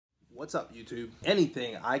What's up, YouTube?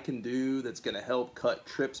 Anything I can do that's going to help cut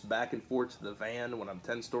trips back and forth to the van when I'm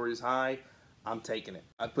 10 stories high, I'm taking it.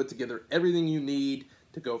 I put together everything you need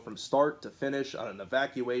to go from start to finish on an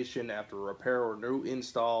evacuation after a repair or new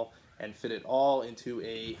install and fit it all into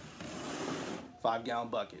a 5-gallon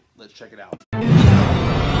bucket. Let's check it out.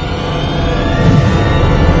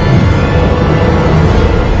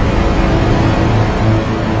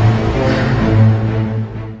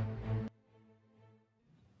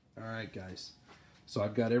 Alright guys, so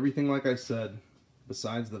I've got everything like I said,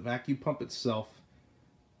 besides the vacuum pump itself,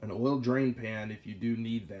 an oil drain pan if you do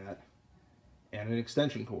need that, and an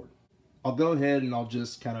extension cord. I'll go ahead and I'll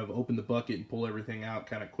just kind of open the bucket and pull everything out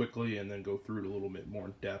kind of quickly and then go through it a little bit more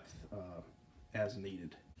in depth as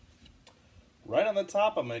needed. Right on the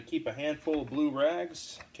top, I'm going to keep a handful of blue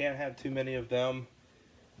rags. Can't have too many of them,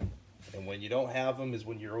 and when you don't have them is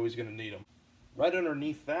when you're always going to need them. Right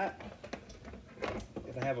underneath that,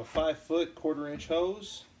 I have a 5-foot 1/4-inch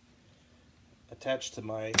hose attached to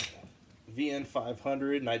my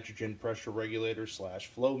VN500 nitrogen pressure regulator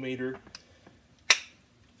 / flow meter.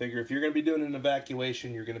 Figure if you're going to be doing an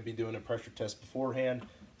evacuation, you're going to be doing a pressure test beforehand.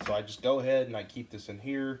 So I just go ahead and I keep this in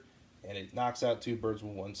here, and it knocks out 2 birds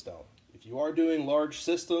with 1 stone. If you are doing large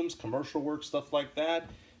systems, commercial work, stuff like that,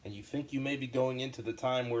 and you think you may be going into the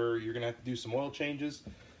time where you're going to have to do some oil changes,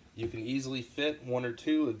 you can easily fit 1 or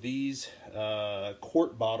 2 of these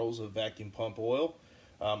quart bottles of vacuum pump oil.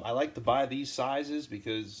 I like to buy these sizes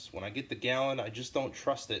because when I get the gallon, I just don't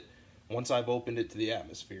trust it once I've opened it to the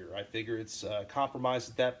atmosphere. I figure it's compromised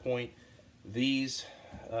at that point. This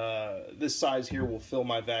size here will fill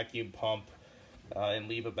my vacuum pump and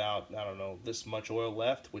leave about, I don't know, this much oil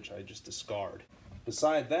left, which I just discard.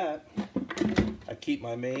 Beside that, I keep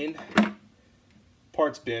my main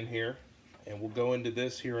parts bin here, and we'll go into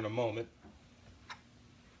this here in a moment.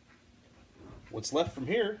 What's left from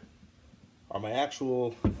here are my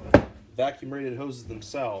actual vacuum rated hoses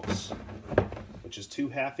themselves, which is 2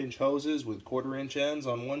 1/2-inch hoses with 1/4-inch ends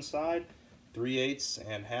on one side, 3/8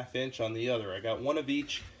 and 1/2-inch on the other. I got 1 of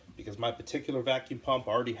each because my particular vacuum pump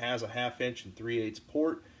already has a 1/2-inch and 3/8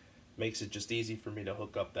 port. Makes it just easy for me to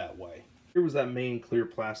hook up that way. Here was that main clear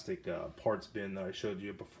plastic parts bin that I showed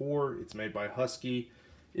you before. It's made by Husky.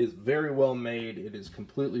 Is very well made. It is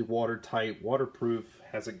completely watertight, waterproof,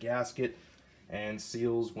 has a gasket, and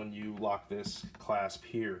seals when you lock this clasp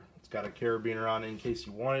here. It's got a carabiner on it in case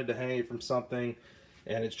you wanted to hang it from something,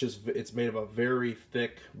 and it's made of a very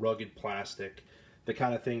thick, rugged plastic, the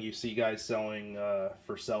kind of thing you see guys selling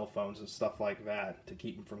for cell phones and stuff like that to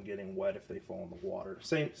keep them from getting wet if they fall in the water.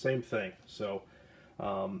 Same thing. So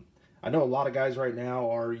I know a lot of guys right now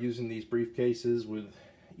are using these briefcases with,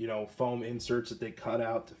 you know, foam inserts that they cut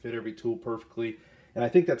out to fit every tool perfectly, and I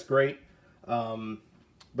think that's great.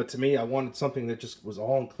 But to me, I wanted something that just was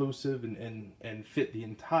all-inclusive and fit the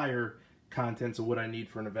entire contents of what I need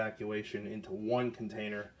for an evacuation into one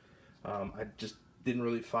container. I just didn't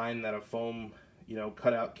really find that a foam, you know,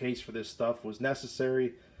 cutout case for this stuff was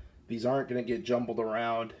necessary. These aren't going to get jumbled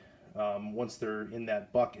around once they're in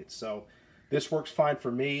that bucket. So this works fine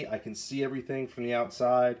for me. I can see everything from the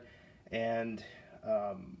outside, and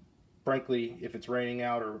frankly, if it's raining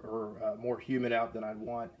out or more humid out than I'd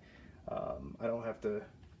want, I don't have to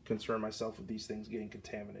concern myself with these things getting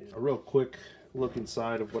contaminated. A real quick look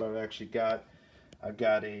inside of what I've actually got. I've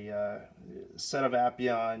got a set of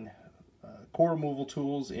Appion core removal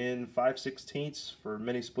tools in 5/16 for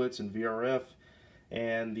mini splits and VRF,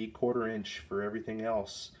 and the 1/4-inch for everything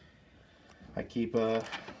else. I keep a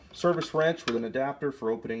service wrench with an adapter for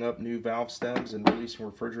opening up new valve stems and releasing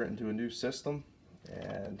refrigerant into a new system.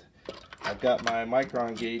 And I've got my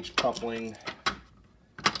micron gauge coupling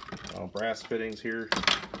brass fittings here.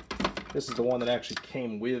 This is the one that actually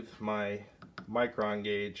came with my micron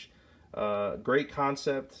gauge. Great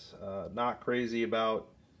concept, not crazy about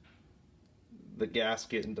the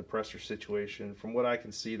gasket and depressor situation. From what I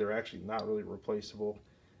can see, they're actually not really replaceable.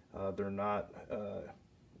 They're not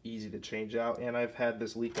easy to change out, and I've had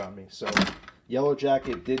this leak on me. So Yellow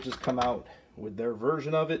Jacket did just come out with their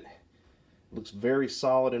version of it. Looks very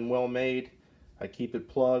solid and well made. I keep it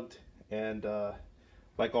plugged, and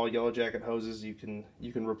like all Yellow Jacket hoses, you can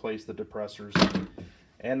replace the depressors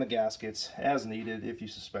and the gaskets as needed if you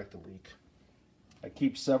suspect a leak. I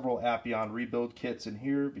keep several Appion rebuild kits in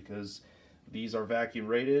here because these are vacuum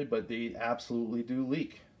rated, but they absolutely do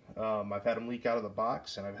leak. I've had them leak out of the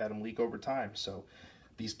box, and I've had them leak over time. So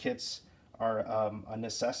these kits are a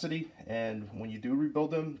necessity, and when you do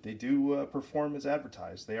rebuild them, they do perform as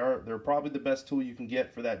advertised. They're probably the best tool you can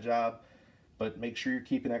get for that job, but make sure you're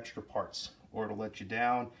keeping extra parts, or it'll let you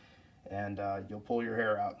down, and you'll pull your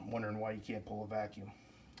hair out wondering why you can't pull a vacuum.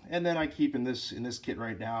 And then I keep in this kit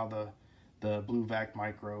right now the Blue Vac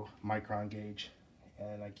micron gauge,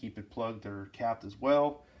 and I keep it plugged or capped as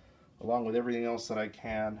well, along with everything else that I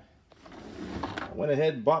can. I went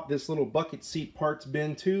ahead and bought this little bucket seat parts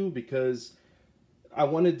bin too, because I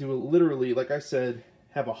wanted to literally, like I said,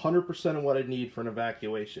 have 100% of what I need for an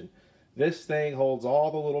evacuation. This thing holds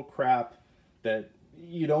all the little crap that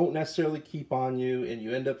you don't necessarily keep on you and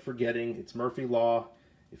you end up forgetting. It's Murphy Law.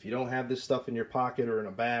 If you don't have this stuff in your pocket or in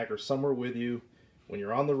a bag or somewhere with you when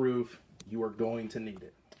you're on the roof, you are going to need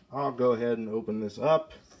it. I'll go ahead and open this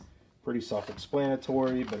up. Pretty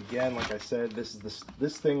self-explanatory, but again, like I said,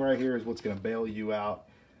 this thing right here is what's going to bail you out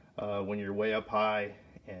when you're way up high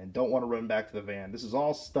and don't want to run back to the van. This is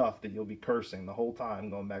all stuff that you'll be cursing the whole time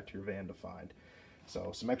going back to your van to find.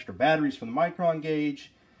 So some extra batteries for the micron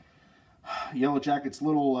gauge, Yellow Jacket's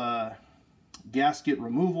little gasket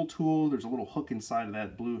removal tool. There's a little hook inside of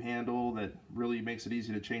that blue handle that really makes it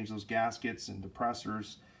easy to change those gaskets and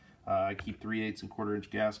depressors. I keep 3/8 and 1/4 inch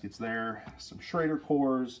gaskets there. Some Schrader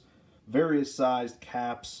cores, various sized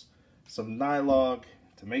caps, some Nylog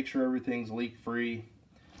to make sure everything's leak free,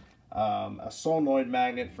 a solenoid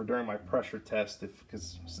magnet for during my pressure test,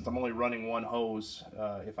 because since I'm only running one hose,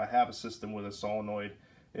 if I have a system with a solenoid,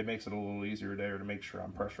 it makes it a little easier there to make sure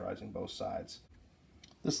I'm pressurizing both sides.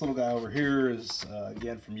 This little guy over here is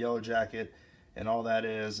again from Yellow Jacket, and all that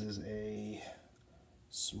is a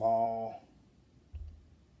small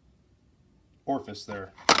orifice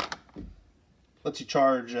there. Lets you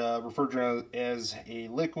charge refrigerant as a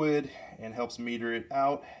liquid and helps meter it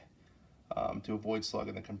out to avoid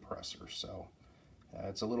slugging the compressor. So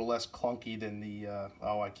it's a little less clunky than the,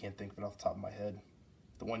 I can't think of it off the top of my head.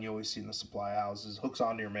 The one you always see in the supply houses. Hooks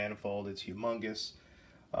onto your manifold. It's humongous.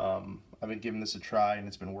 I've been giving this a try and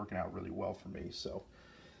it's been working out really well for me. So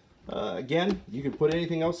again, you can put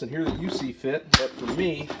anything else in here that you see fit, but for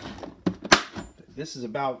me, this is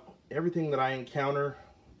about everything that I encounter.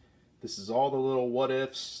 This is all the little what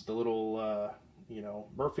ifs, the little you know,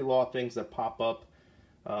 Murphy Law things that pop up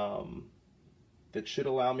that should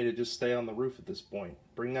allow me to just stay on the roof at this point.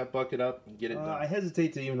 Bring that bucket up and get it done. I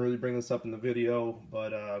hesitate to even really bring this up in the video,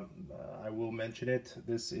 but I will mention it.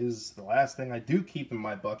 This is the last thing I do keep in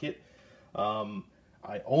my bucket.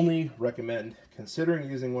 I only recommend considering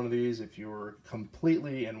using one of these if you're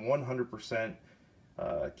completely and 100%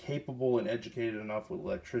 capable and educated enough with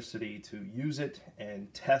electricity to use it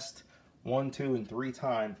and test 1, 2, and 3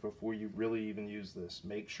 times before you really even use this.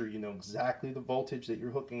 Make sure you know exactly the voltage that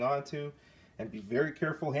you're hooking onto and be very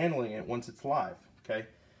careful handling it once it's live, okay?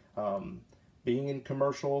 Being in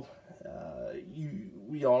commercial,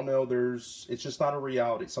 we all know it's just not a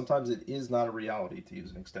reality. Sometimes it is not a reality to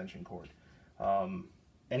use an extension cord.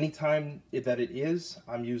 Anytime that it is,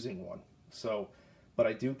 I'm using one. So, but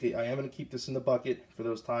I am going to keep this in the bucket for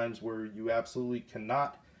those times where you absolutely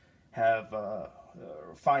cannot have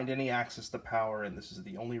find any access to power, and this is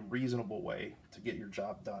the only reasonable way to get your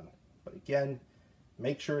job done. But again,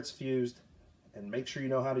 make sure it's fused and make sure you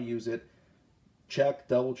know how to use it. Check,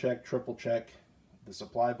 double check, triple check the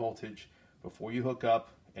supply voltage before you hook up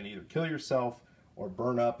and either kill yourself or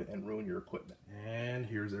burn up and ruin your equipment. And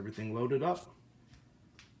here's everything loaded up,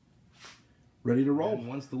 ready to roll. And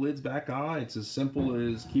once the lid's back on, it's as simple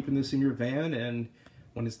as keeping this in your van, and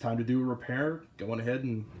when it's time to do a repair, going ahead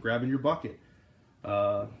and grabbing your bucket,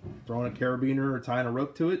 throwing a carabiner or tying a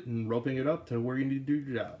rope to it and roping it up to where you need to do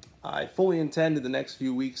your job. I fully intend in the next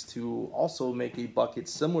few weeks to also make a bucket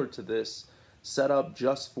similar to this, set up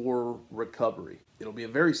just for recovery. It'll be a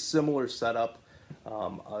very similar setup,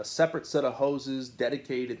 a separate set of hoses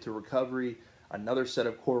dedicated to recovery, another set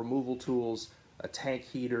of core removal tools, a tank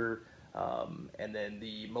heater, and then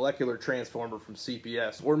the molecular transformer from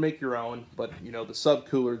CPS, or make your own, but you know, the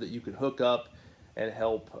subcooler that you can hook up and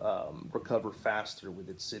help recover faster with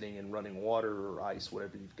it sitting in running water or ice,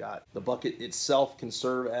 whatever you've got. The bucket itself can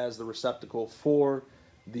serve as the receptacle for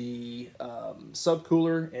the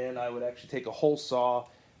subcooler, and I would actually take a hole saw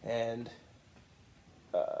and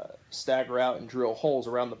stagger out and drill holes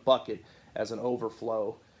around the bucket as an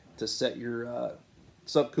overflow to set your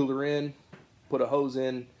subcooler in, put a hose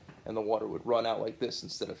in, and the water would run out like this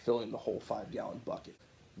instead of filling the whole 5-gallon bucket.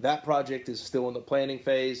 That project is still in the planning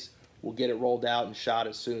phase. We'll get it rolled out and shot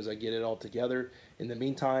as soon as I get it all together. In the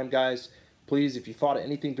meantime, guys, please, if you thought of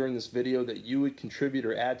anything during this video that you would contribute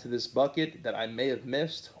or add to this bucket that I may have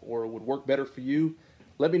missed or would work better for you,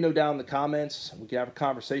 let me know down in the comments. We can have a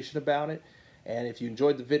conversation about it. And if you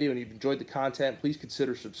enjoyed the video and you've enjoyed the content, please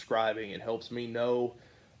consider subscribing. It helps me know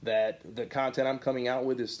that the content I'm coming out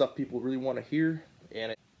with is stuff people really want to hear.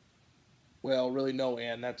 And well, really no,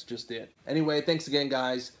 and that's just it. Anyway, thanks again,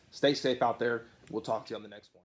 guys. Stay safe out there. We'll talk to you on the next one.